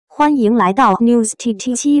欢迎来到 News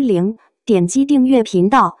TT70，点击订阅频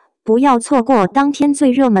道，不要错过当天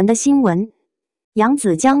最热门的新闻。杨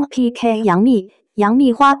紫将 PK 杨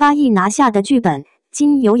幂花8亿拿下的剧本，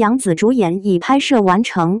今由杨紫主演已拍摄完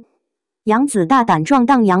成。杨紫大胆撞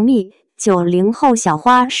荡杨幂，90后小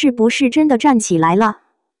花是不是真的站起来了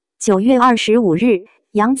？9月25日，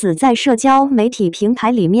杨紫在社交媒体平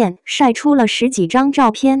台里面晒出了10几张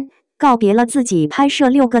照片，告别了自己拍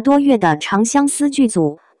摄6个多月的《长相思》剧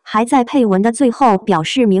组，还在配文的最后表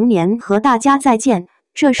示明年和大家再见。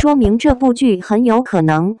这说明这部剧很有可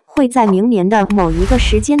能会在明年的某一个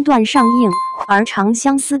时间段上映。而《长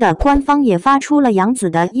相思》的官方也发出了杨紫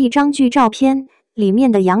的一张剧照片，里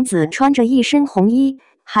面的杨紫穿着一身红衣，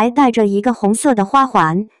还带着一个红色的花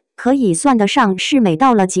环，可以算得上是美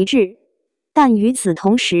到了极致。但与此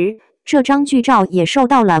同时，这张剧照也受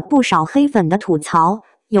到了不少黑粉的吐槽。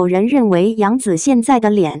有人认为杨紫现在的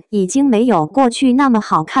脸已经没有过去那么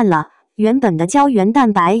好看了，原本的胶原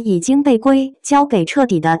蛋白已经被硅胶给彻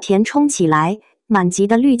底的填充起来，满级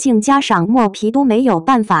的滤镜加上磨皮都没有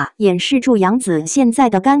办法掩饰住杨紫现在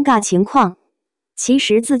的尴尬情况。其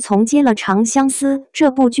实自从接了《长相思》这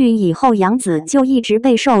部剧以后，杨紫就一直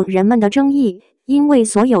备受人们的争议，因为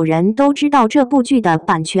所有人都知道这部剧的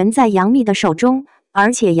版权在杨幂的手中，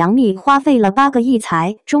而且杨幂花费了8个亿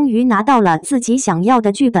才终于拿到了自己想要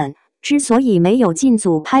的剧本。之所以没有进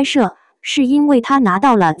组拍摄，是因为她拿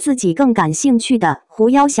到了自己更感兴趣的《狐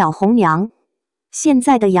妖小红娘》。现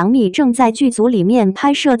在的杨幂正在剧组里面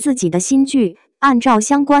拍摄自己的新剧，按照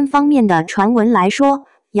相关方面的传闻来说，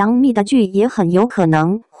杨幂的剧也很有可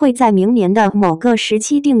能会在明年的某个时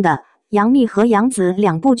期定的。杨幂和杨紫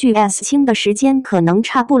2部剧 S 清的时间可能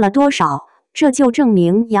差不了多少，这就证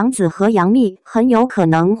明杨紫和杨幂很有可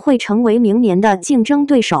能会成为明年的竞争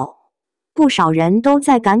对手。不少人都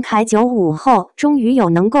在感慨95后终于有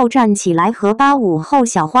能够站起来和85后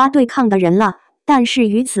小花对抗的人了，但是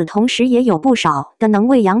与此同时也有不少的能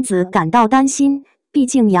为杨紫感到担心，毕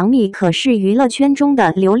竟杨幂可是娱乐圈中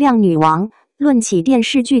的流量女王，论起电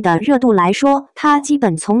视剧的热度来说，她基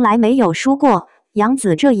本从来没有输过。杨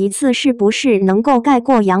紫这一次是不是能够盖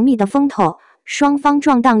过杨幂的风头？双方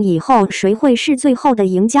撞荡以后，谁会是最后的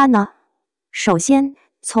赢家呢？首先，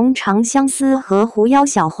从《长相思》和《狐妖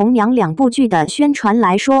小红娘》2部剧的宣传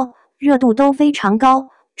来说，热度都非常高。《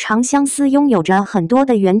长相思》拥有着很多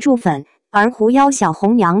的原著粉，而《狐妖小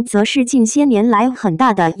红娘》则是近些年来很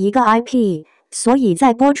大的一个 IP， 所以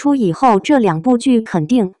在播出以后，这2部剧肯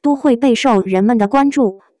定都会备受人们的关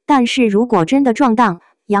注。但是如果真的撞荡，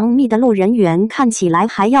杨幂的路人缘看起来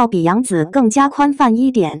还要比杨紫更加宽泛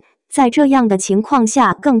一点。在这样的情况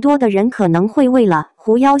下，更多的人可能会为了《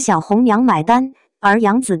狐妖小红娘》买单，而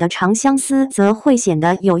杨紫的《长相思》则会显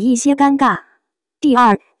得有一些尴尬。第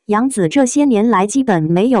二，杨紫这些年来基本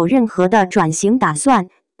没有任何的转型打算，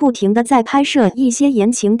不停地在拍摄一些言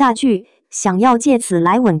情大剧，想要借此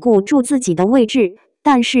来稳固住自己的位置。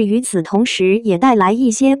但是与此同时也带来一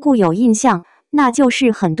些固有印象，那就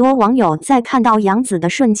是很多网友在看到杨紫的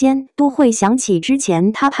瞬间都会想起之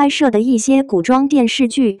前她拍摄的一些古装电视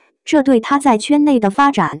剧，这对她在圈内的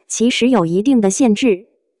发展其实有一定的限制。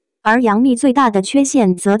而杨幂最大的缺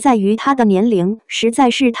陷则在于她的年龄实在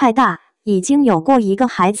是太大，已经有过一个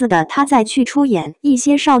孩子的她再去出演一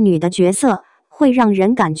些少女的角色，会让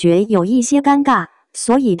人感觉有一些尴尬。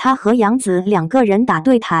所以她和杨紫2个人打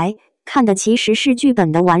对台，看的其实是剧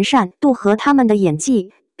本的完善度和他们的演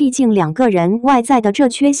技。毕竟2个人外在的这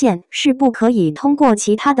缺陷是不可以通过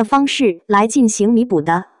其他的方式来进行弥补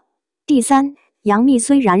的。第三，杨幂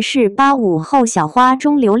虽然是85后小花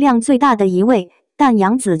中流量最大的一位，但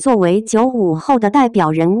杨紫作为95后的代表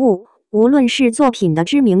人物，无论是作品的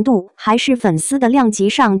知名度还是粉丝的量级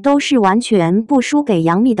上都是完全不输给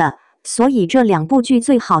杨幂的。所以这2部剧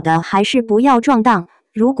最好的还是不要撞荡，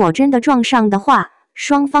如果真的撞上的话，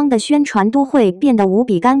双方的宣传都会变得无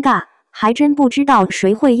比尴尬，还真不知道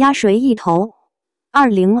谁会压谁一头。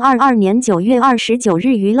2022年9月29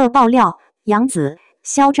日娱乐爆料，杨紫、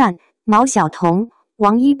xiaozhan、毛晓彤、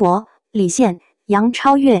王一博、李现、杨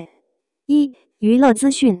超越。娱乐资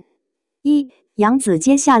讯。杨紫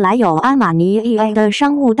接下来有阿玛尼 EA 的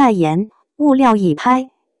商务代言，物料已拍。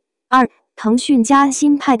腾讯家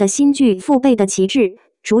新派的新剧《父辈的旗帜》，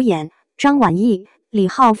主演张晚意、李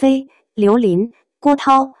浩飞、刘琳、郭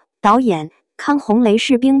涛，导演康洪雷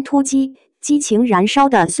士兵突击，激情燃烧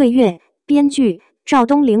的岁月，编剧赵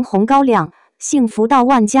东林红高粱，幸福到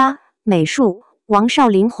万家，美术王少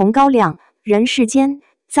林红高粱，人世间，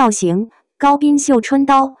造型高滨秀春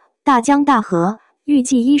刀，大江大河，预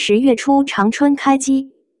计10月初长春开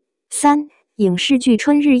机。影视剧《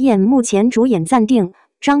春日宴》目前主演暂定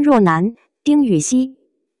张若楠、丁禹兮。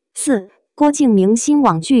郭敬明新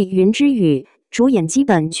网剧《云之羽》主演基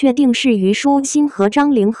本确定是虞书欣和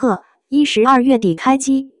张凌赫，12月底开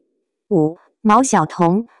机。5. 毛晓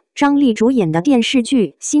彤、张丽主演的电视剧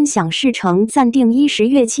《心想事成》暂定10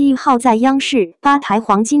月7号在央视8台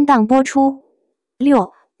黄金档播出。6.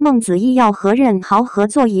 孟子义要和任豪合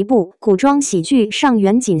作一部古装喜剧《上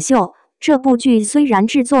元锦绣》，这部剧虽然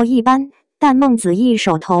制作一般，但孟子义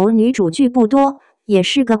手头女主剧不多，也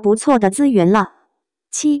是个不错的资源了。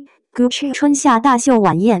7. Gucci 春夏大秀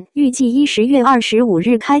晚宴预计10月25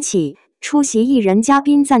日开启，出席艺人嘉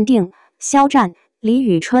宾暂定xiaozhan、李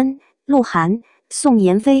宇春、鹿晗、宋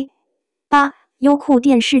妍霏。8. 优酷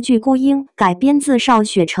电视剧《孤鹰》改编自邵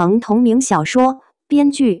雪成同名小说，编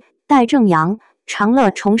剧戴正阳，长乐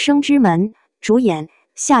重生之门，主演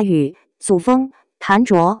夏雨、祖峰、谭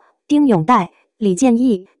卓、丁永岱、李建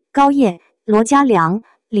义、高叶、罗嘉良、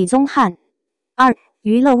李宗翰。2.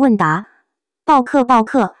 娱乐问答，报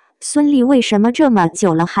课，孙俪为什么这么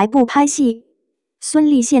久了还不拍戏？孙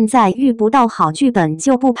俪现在遇不到好剧本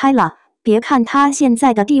就不拍了，别看她现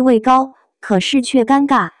在的地位高，可是却尴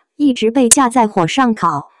尬，一直被架在火上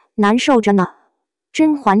烤，难受着呢。《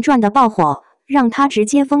甄嬛传》的爆火让她直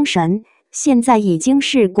接封神，现在已经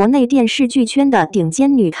是国内电视剧圈的顶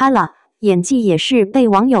尖女咖了，演技也是被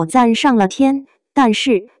网友赞上了天。但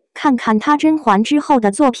是看看她甄嬛之后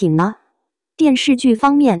的作品呢？电视剧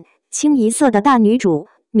方面，清一色的大女主，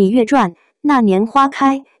《芈月传》、《那年花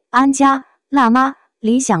开》、《安家》、《辣妈》、《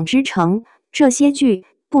理想之城》，这些剧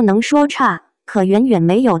不能说差，可远远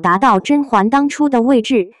没有达到甄嬛当初的位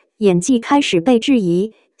置，演技开始被质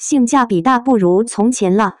疑，性价比大不如从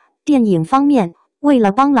前了。电影方面，为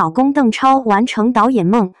了帮老公邓超完成导演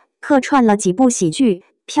梦，客串了几部喜剧，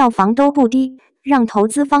票房都不低，让投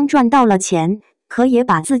资方赚到了钱，可也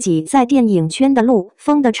把自己在电影圈的路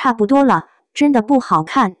封得差不多了，真的不好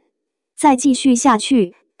看。再继续下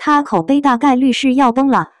去，他口碑大概率是要崩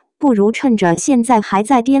了，不如趁着现在还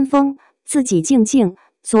在巅峰，自己静静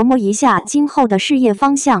琢磨一下今后的事业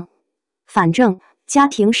方向。反正家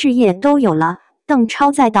庭事业都有了，邓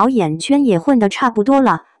超在导演圈也混得差不多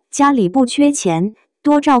了，家里不缺钱，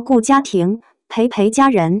多照顾家庭，陪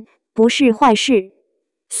家人，不是坏事。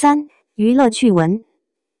3. 娱乐趣闻。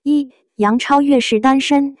1. 杨超越是单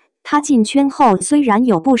身，他进圈后虽然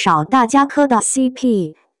有不少大家磕的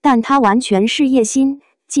CP， 但他完全事业心，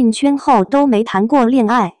进圈后都没谈过恋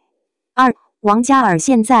爱。2. 王嘉尔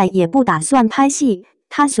现在也不打算拍戏，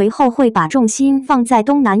他随后会把重心放在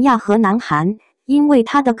东南亚和南韩，因为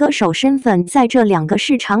他的歌手身份在这2个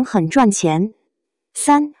市场很赚钱。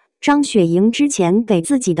3. 张雪迎之前给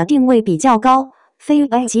自己的定位比较高，非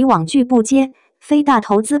A 级网剧不接，非大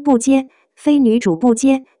投资不接，非女主不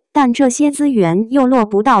接，但这些资源又落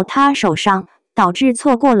不到他手上，导致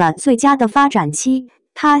错过了最佳的发展期。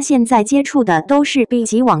他现在接触的都是 B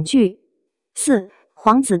级网剧。4.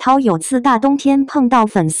 黄子韬有次大冬天碰到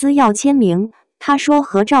粉丝要签名，他说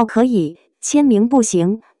合照可以，签名不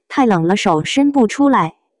行，太冷了手伸不出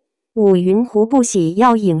来。5. 云湖不喜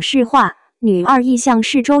要影视化，女二意向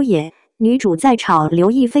是周也，女主在炒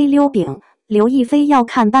刘亦菲溜饼，刘亦菲要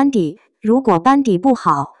看班底，如果班底不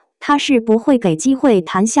好，她是不会给机会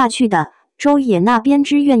谈下去的。周也那边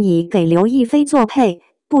只愿意给刘亦菲做配，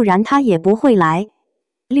不然她也不会来。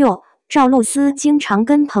6. 赵露思经常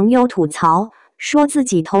跟朋友吐槽，说自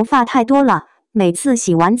己头发太多了，每次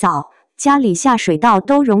洗完澡，家里下水道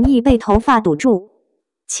都容易被头发堵住。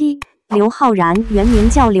7. 刘昊然原名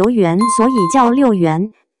叫刘源，所以叫六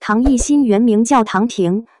元。唐艺昕原名叫唐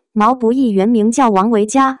婷，毛不易原名叫王维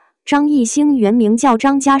佳，张艺兴原名叫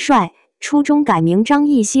张家帅，初中改名张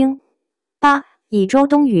艺兴。8. 以周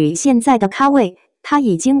冬雨现在的咖位，他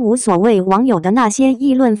已经无所谓网友的那些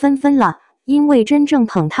议论纷纷了，因为真正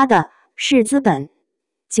捧他的是资本。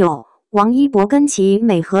9. 王一博跟齐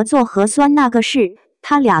美合作核酸那个事，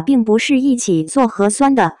他俩并不是一起做核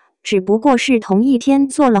酸的，只不过是同一天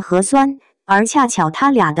做了核酸，而恰巧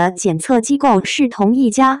他俩的检测机构是同一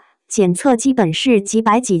家，检测基本是几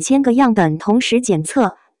百几千个样本同时检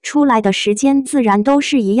测，出来的时间自然都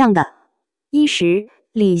是一样的。10.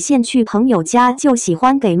 李现去朋友家就喜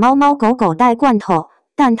欢给猫猫狗狗带罐头，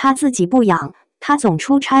但他自己不养，他总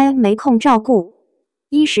出差没空照顾。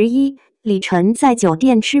11. 李晨在酒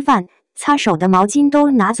店吃饭，擦手的毛巾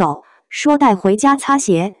都拿走，说带回家擦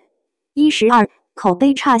鞋。12. 口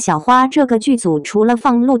碑差小花这个剧组除了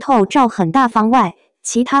放路透照很大方外，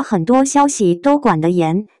其他很多消息都管得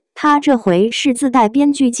严。他这回是自带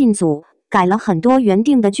编剧进组，改了很多原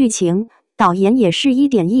定的剧情，导演也是一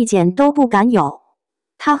点意见都不敢有。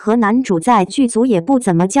他和男主在剧组也不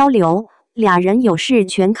怎么交流，俩人有事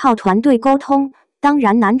全靠团队沟通，当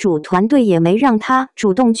然男主团队也没让他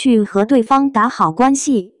主动去和对方打好关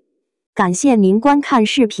系。感谢您观看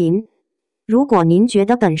视频。如果您觉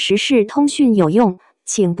得本时事通讯有用，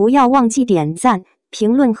请不要忘记点赞、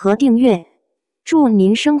评论和订阅。祝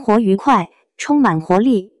您生活愉快，充满活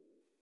力！